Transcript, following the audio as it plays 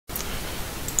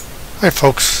Hi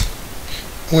folks,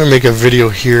 I'm going to make a video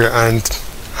here on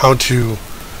how to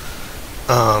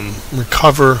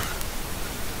recover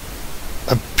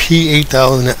a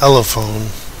P8000 Elephone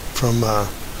from a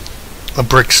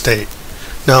brick state.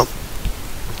 Now,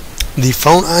 the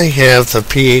phone I have, the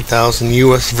P8000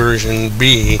 US version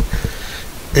B,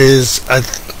 is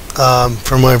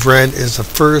from what I've read, is the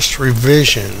first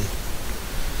revision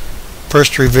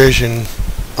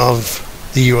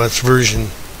of the US version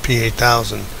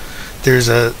P8000.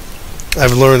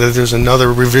 I've learned that there's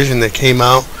another revision that came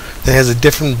out that has a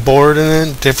different board in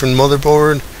it, different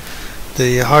motherboard.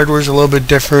 The hardware's a little bit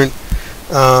different.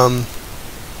 I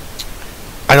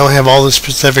don't have all the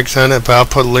specifics on it, but I'll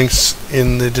put links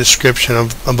in the description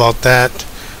about that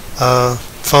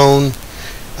phone.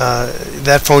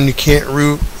 That phone you can't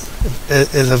root.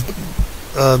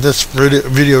 This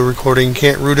video recording, you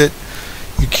can't root it.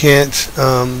 You can't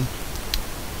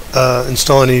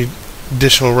install any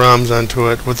additional ROMs onto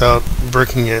it without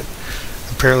bricking it.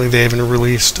 Apparently they haven't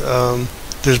released,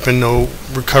 there's been no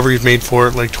recoveries made for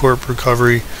it like TWRP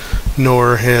Recovery,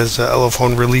 nor has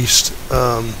Elephone released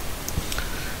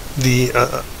the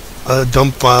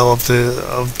dump file of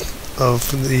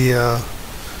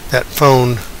that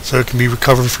phone so it can be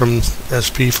recovered from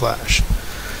SPflash.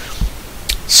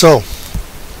 So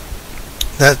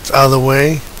that's out of the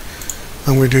way.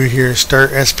 I'm going to do here, start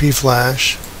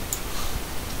SPflash.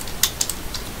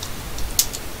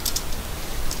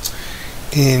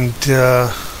 And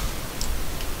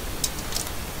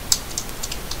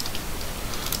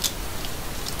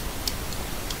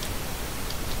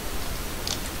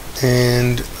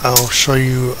I'll show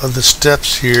you the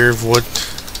steps here of what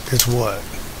is what.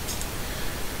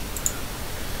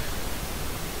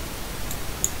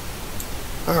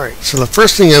 Alright, so the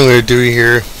first thing I'm going to do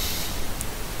here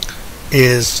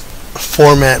is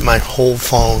format my whole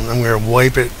phone. I'm going to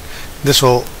wipe it. This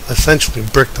will essentially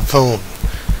brick the phone.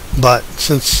 But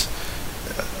since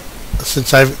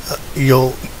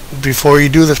before you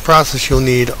do this process, you'll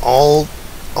need all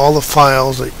the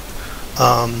files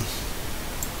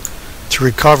to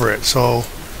recover it. So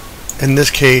in this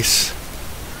case,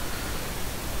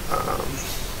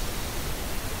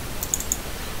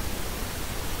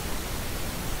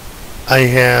 I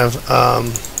have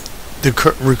the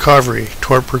recovery,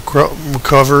 TWRP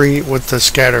Recovery with the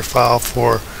scatter file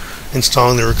for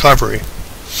installing the recovery.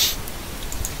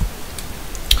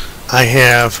 I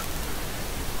have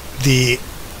the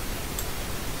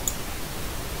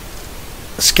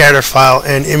scatter file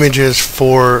and images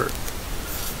for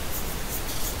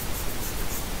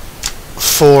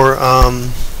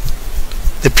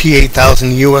the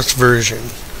P8000 US version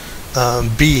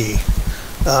B.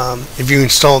 If you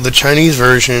install the Chinese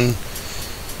version,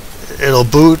 it'll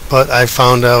boot, but I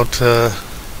found out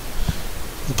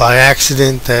by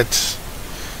accident that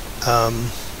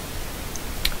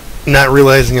not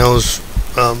realizing I was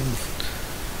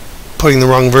putting the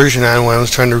wrong version on when I was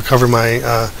trying to recover my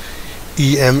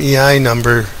IMEI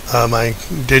number, my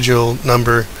digital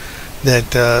number,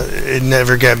 that it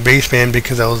never got baseband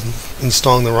because I was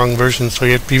installing the wrong version. So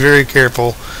you have to be very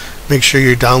careful. Make sure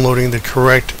you're downloading the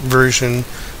correct version,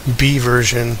 B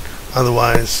version,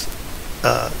 otherwise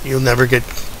you'll never get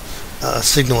a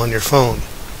signal on your phone.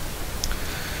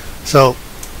 So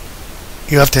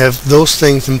you have to have those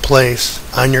things in place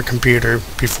on your computer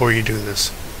before you do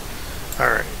this.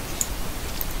 Alright.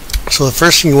 So the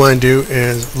first thing you want to do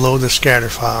is load the scatter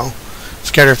file.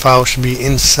 Scatter file should be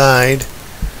inside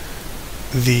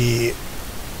the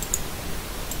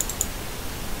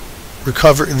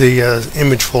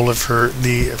image folder for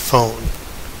the phone.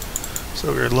 So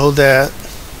we're going to load that.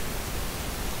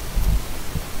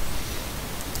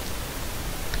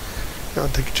 That'll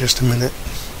take just a minute.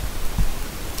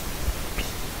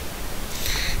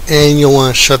 And you'll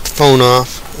want to shut the phone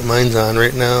off. Mine's on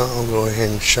right now. I'll go ahead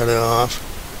and shut it off.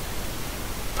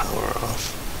 Power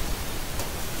off.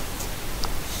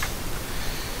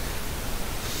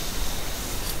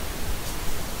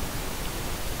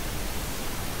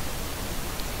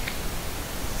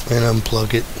 And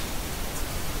unplug it.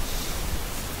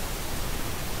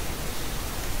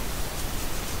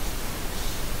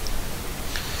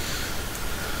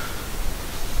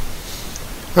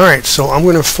 Alright, so I'm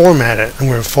going to format it. I'm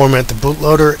going to format the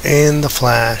bootloader and the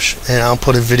flash, and I'll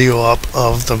put a video up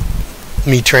of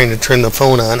me trying to turn the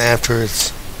phone on after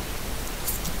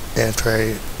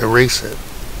I erase it.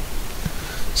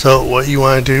 So what you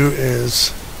want to do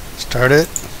is start it.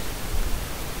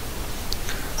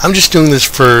 I'm just doing this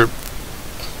for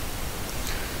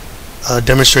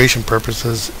demonstration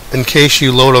purposes. In case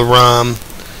you load a ROM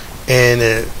and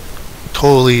it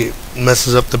totally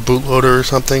messes up the bootloader or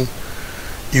something,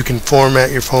 you can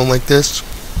format your phone like this.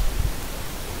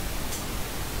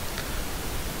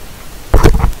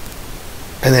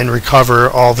 And then recover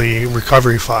all the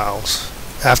recovery files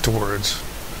afterwards.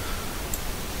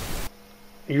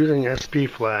 Using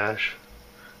SPflash,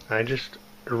 I just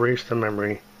erased the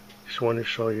memory. Just want to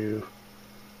show you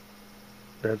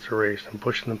that's erased. I'm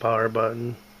pushing the power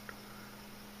button.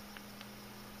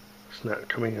 It's not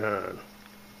coming on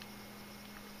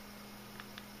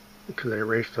because I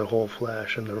erased the whole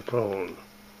flash in the phone.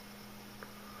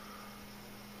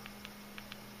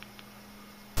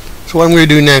 So what I'm going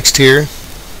to do next here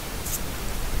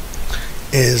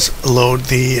is load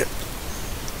the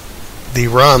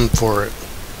ROM for it,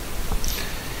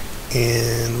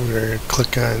 and we're going to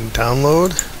click on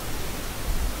download,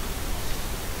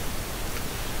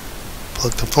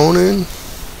 plug the phone in,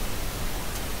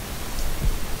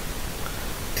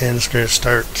 and it's going to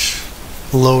start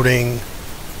loading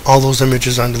all those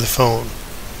images onto the phone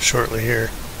shortly here.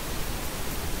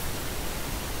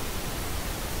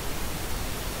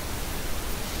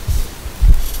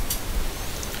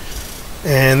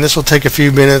 And this will take a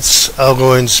few minutes. I'll go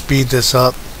ahead and speed this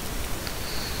up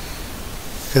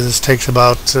because this takes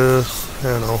about I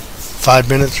don't know, 5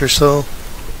 minutes or so.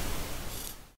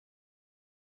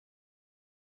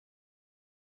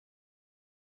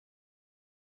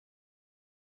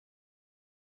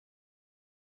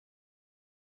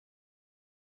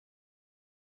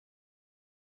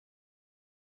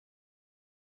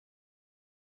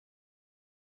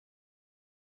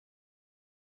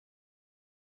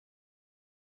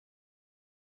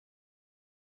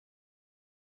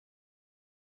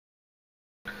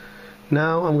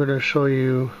 Now I'm going to show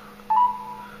you,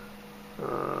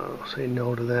 say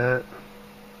no to that.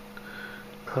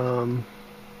 We're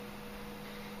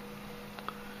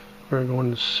going to go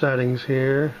into settings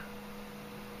here.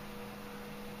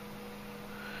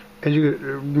 As you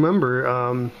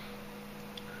remember,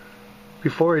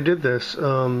 before I did this,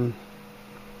 I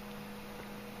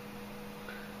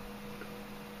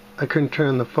couldn't turn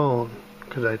on the phone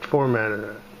because I'd formatted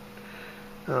it.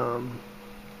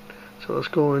 So let's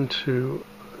go into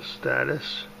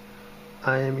status,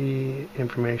 IMEI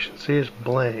information. See, it's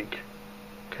blank.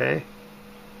 Okay.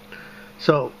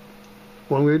 So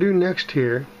what we're going to do next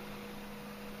here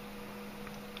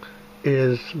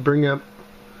is bring up.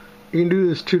 You can do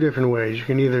this two different ways. You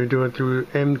can either do it through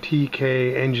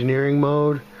MTK engineering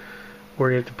mode,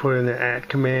 where you have to put in the @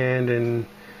 command and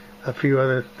a few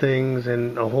other things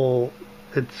and a whole.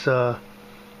 It's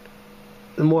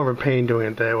more of a pain doing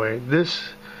it that way.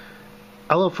 This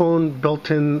Elephone built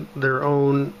in their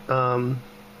own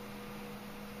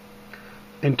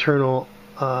internal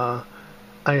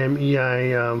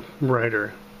IMEI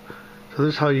writer. So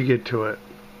this is how you get to it.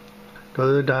 Go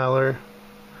to the dollar,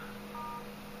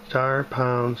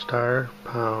 *pound,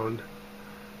 *pound,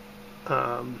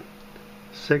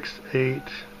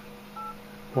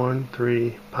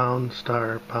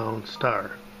 6813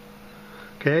 #*.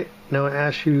 Okay, now it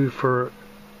asks you for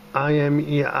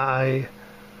IMEI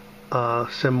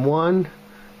SIM1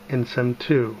 and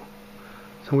SIM2.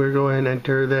 So we're going to go ahead and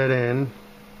enter that in.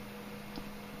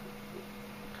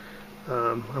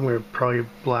 I'm going to probably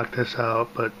block this out,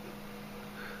 but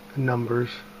the numbers.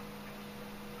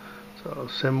 So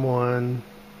SIM1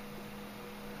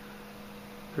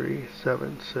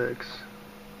 376.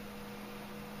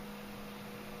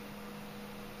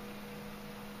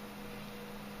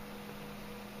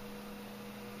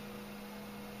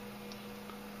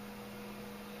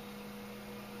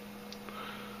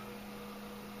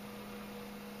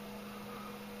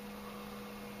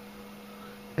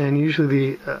 And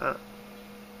usually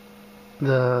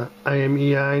the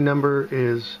IMEI number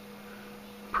is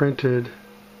printed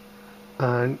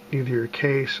on either your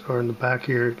case or in the back of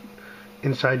your,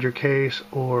 inside your case,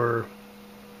 or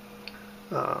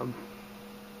on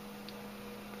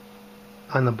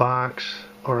the box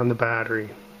or on the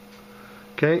battery.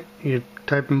 Okay, you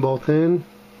type them both in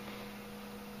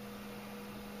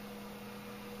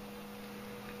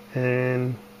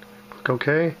and click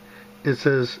OK. It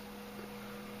says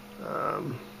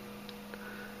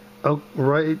oh,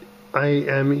 right,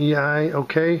 IMEI,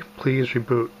 okay, please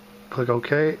reboot. Click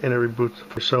OK and it reboots.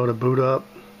 So to boot up,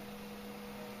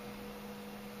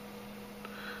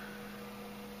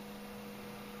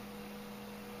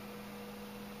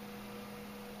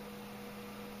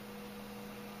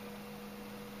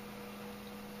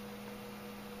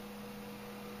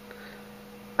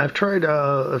 I've tried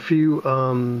a few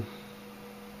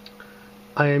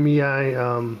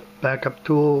IMEI backup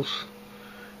tools,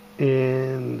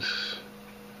 and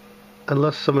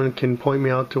unless someone can point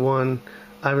me out to one,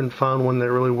 I haven't found one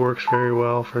that really works very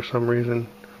well for some reason.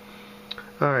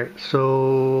 Alright,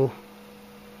 so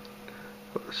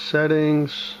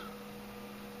settings.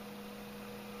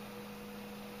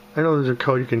 I know there's a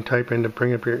code you can type in to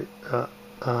bring up your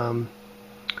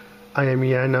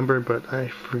IMEI number, but I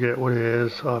forget what it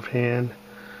is offhand.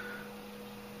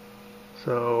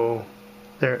 So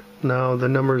there, now the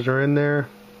numbers are in there.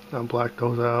 I'll block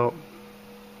those out.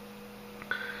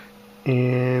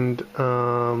 And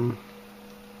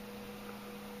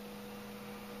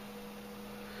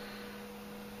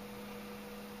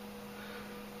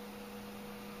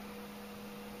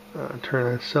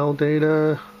turn on cell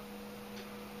data.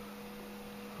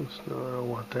 Oops, no, I don't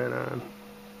want that on.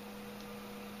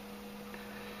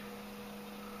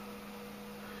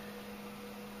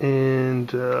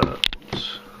 And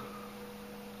oops.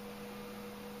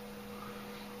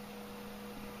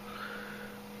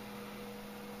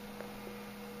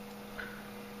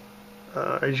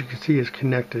 As you can see, it's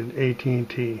connected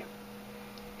AT&T.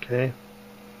 Okay.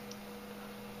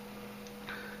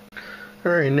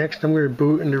 Alright, next I'm going to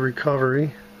boot into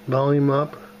recovery. Volume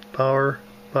up, power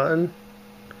button.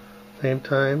 Same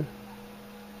time.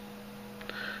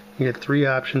 You get three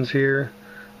options here.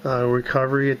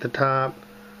 Recovery at the top,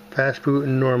 fast boot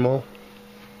and normal.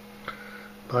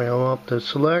 Volume up to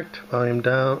select, volume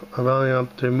down, volume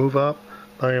up to move up,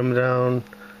 volume down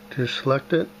to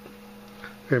select it.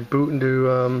 We're going to boot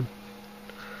into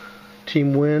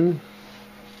Team Win.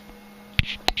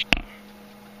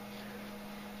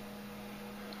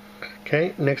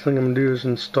 Okay, next thing I'm going to do is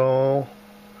install,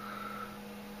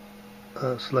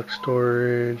 select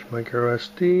storage, micro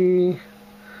SD,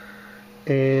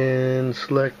 and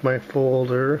select my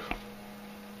folder.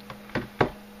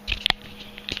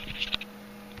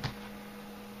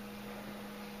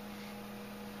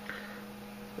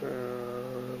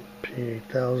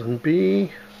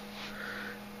 P8000B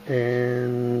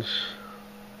and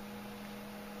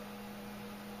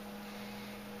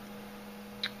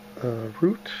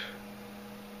root,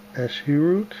 SU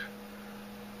root,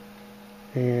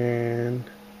 and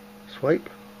swipe.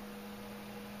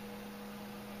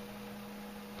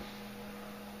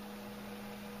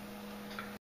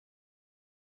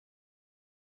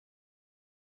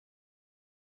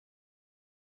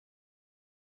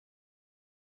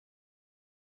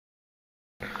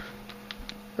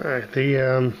 Alright,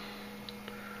 the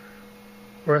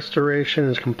restoration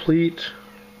is complete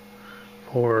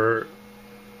for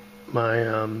my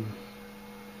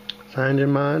CyanogenMod.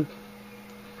 mod.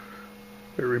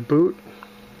 We reboot.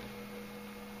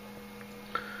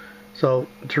 So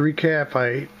to recap,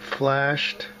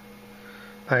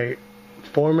 I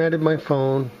formatted my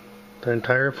phone, the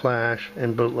entire flash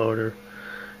and bootloader,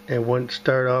 and wouldn't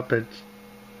start up, it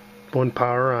wouldn't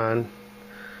power on.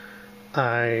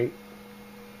 I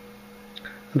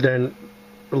then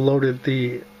loaded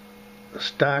the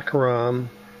stock ROM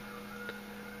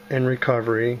in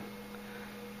recovery,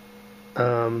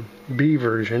 B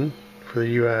version for the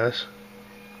US,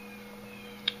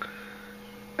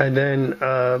 and then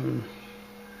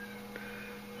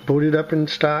booted up in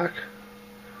stock.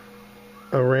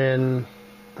 I ran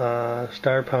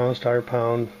star pound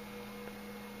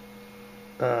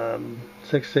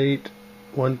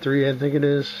 6813, I think it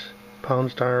is,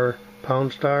 pound star.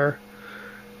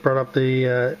 Brought up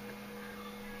the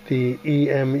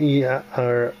EMEI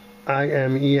or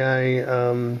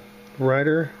IMEI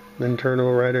writer, the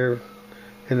internal writer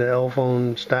in the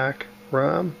Elephone stock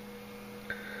ROM.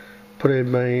 Put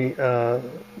in my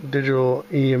digital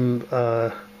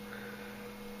IMEI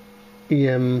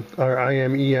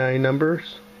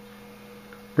numbers.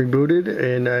 Rebooted,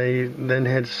 and I then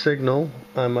had signal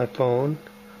on my phone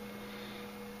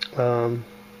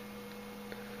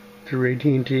through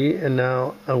AT&T, and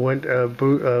now I went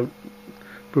boot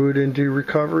into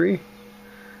recovery.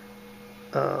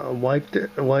 Wiped the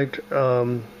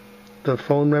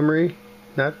phone memory,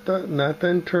 not the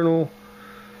internal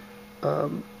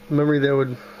memory that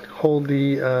would hold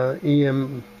the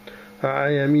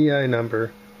IMEI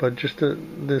number, but just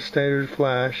the standard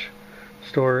flash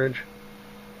storage,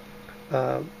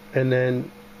 and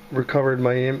then recovered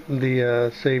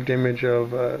the saved image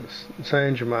of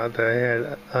CyanogenMod that I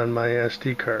had on my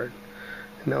SD card,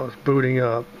 and that was booting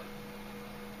up.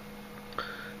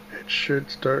 It should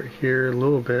start here a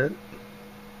little bit.